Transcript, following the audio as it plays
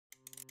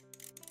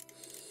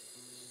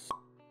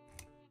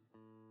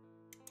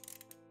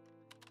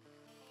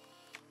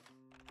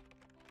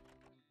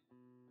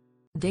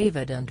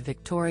David and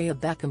Victoria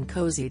Beckham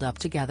cozied up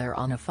together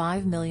on a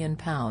 £5 million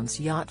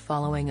yacht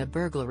following a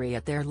burglary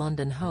at their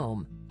London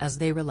home, as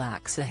they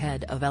relax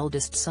ahead of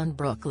eldest son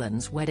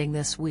Brooklyn's wedding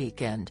this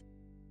weekend.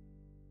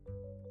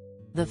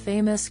 The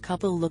famous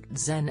couple looked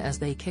zen as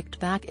they kicked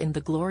back in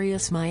the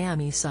glorious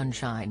Miami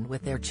sunshine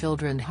with their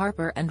children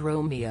Harper and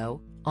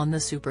Romeo, on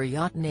the super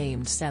yacht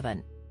named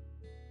Seven.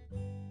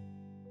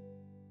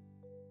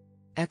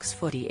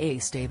 Ex-footy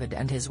ace David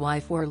and his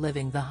wife were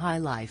living the high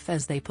life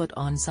as they put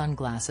on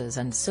sunglasses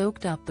and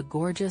soaked up the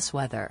gorgeous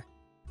weather.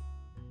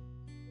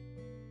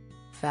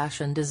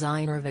 Fashion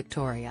designer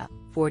Victoria,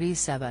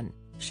 47,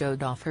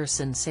 showed off her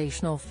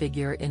sensational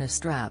figure in a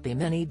strappy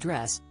mini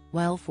dress,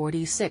 while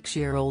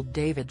 46-year-old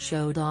David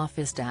showed off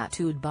his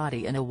tattooed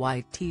body in a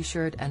white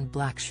t-shirt and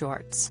black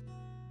shorts.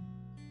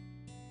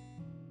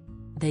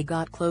 They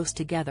got close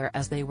together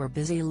as they were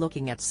busy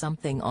looking at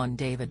something on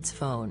David's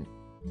phone.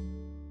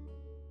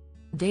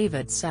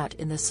 David sat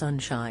in the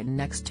sunshine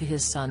next to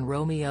his son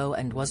Romeo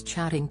and was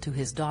chatting to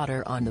his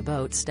daughter on the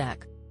boat's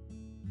deck.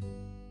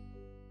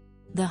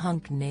 The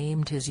hunk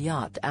named his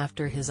yacht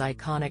after his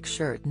iconic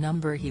shirt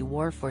number he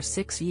wore for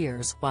 6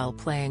 years while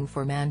playing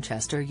for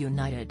Manchester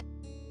United.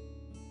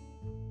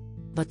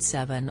 But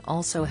Seven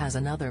also has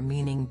another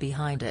meaning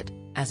behind it,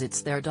 as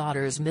it's their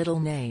daughter's middle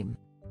name.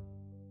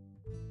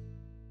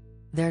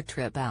 Their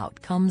trip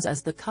out comes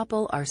as the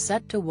couple are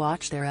set to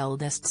watch their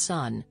eldest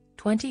son,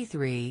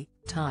 23,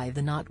 tie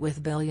the knot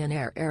with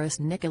billionaire heiress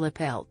Nicola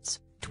Peltz,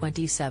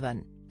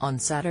 27, on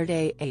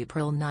Saturday,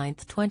 April 9,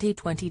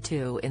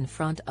 2022 in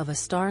front of a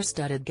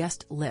star-studded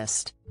guest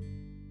list.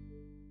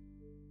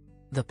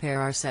 The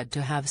pair are said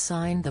to have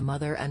signed the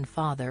mother and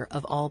father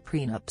of all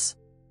prenups.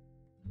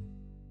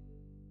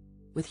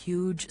 With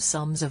huge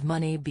sums of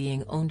money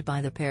being owned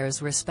by the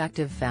pair's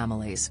respective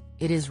families,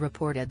 it is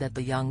reported that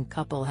the young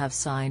couple have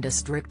signed a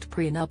strict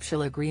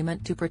prenuptial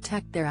agreement to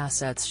protect their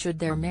assets should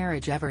their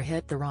marriage ever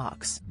hit the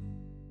rocks.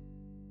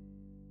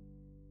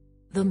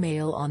 The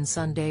Mail on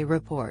Sunday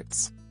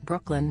reports,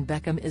 Brooklyn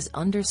Beckham is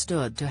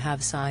understood to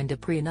have signed a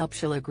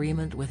prenuptial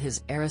agreement with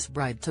his heiress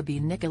bride-to-be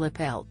Nicola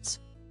Peltz.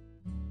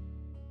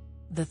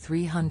 The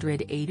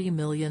 £380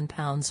 million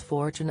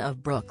fortune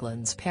of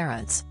Brooklyn's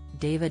parents,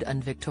 David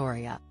and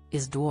Victoria,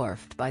 is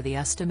dwarfed by the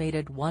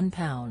estimated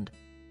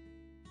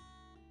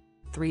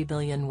 £1.3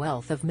 billion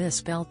wealth of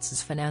Miss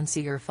Peltz's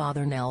financier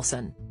father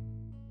Nelson.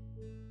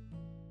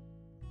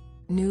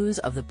 News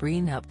of the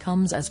prenup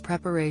comes as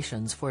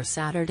preparations for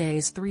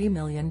Saturday's £3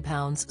 million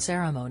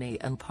ceremony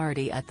and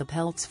party at the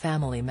Peltz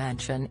family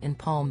mansion in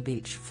Palm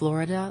Beach,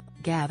 Florida,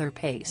 gather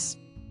pace.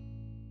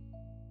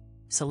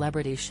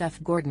 Celebrity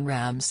chef Gordon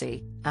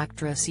Ramsay,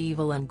 actress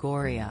Eva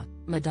Longoria,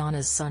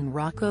 Madonna's son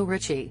Rocco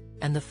Ritchie,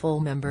 and the full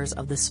members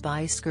of the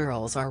Spice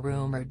Girls are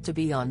rumored to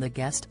be on the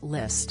guest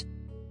list.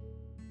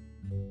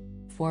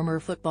 Former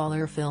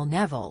footballer Phil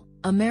Neville,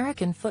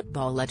 American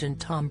football legend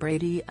Tom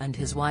Brady and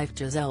his wife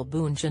Gisele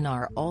Bündchen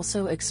are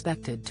also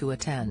expected to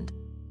attend.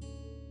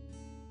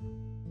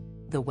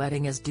 The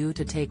wedding is due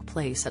to take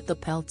place at the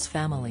Peltz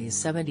family's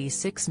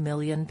 £76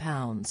 million,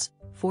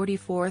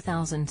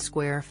 44,000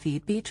 square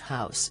feet beach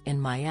house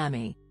in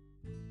Miami.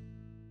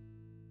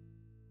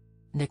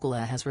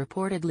 Nicola has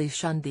reportedly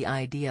shunned the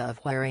idea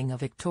of wearing a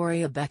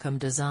Victoria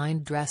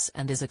Beckham-designed dress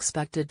and is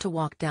expected to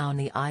walk down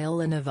the aisle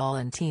in a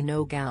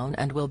Valentino gown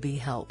and will be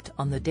helped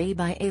on the day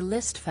by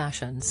A-list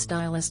fashion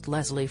stylist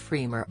Leslie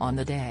Freemer on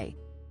the day.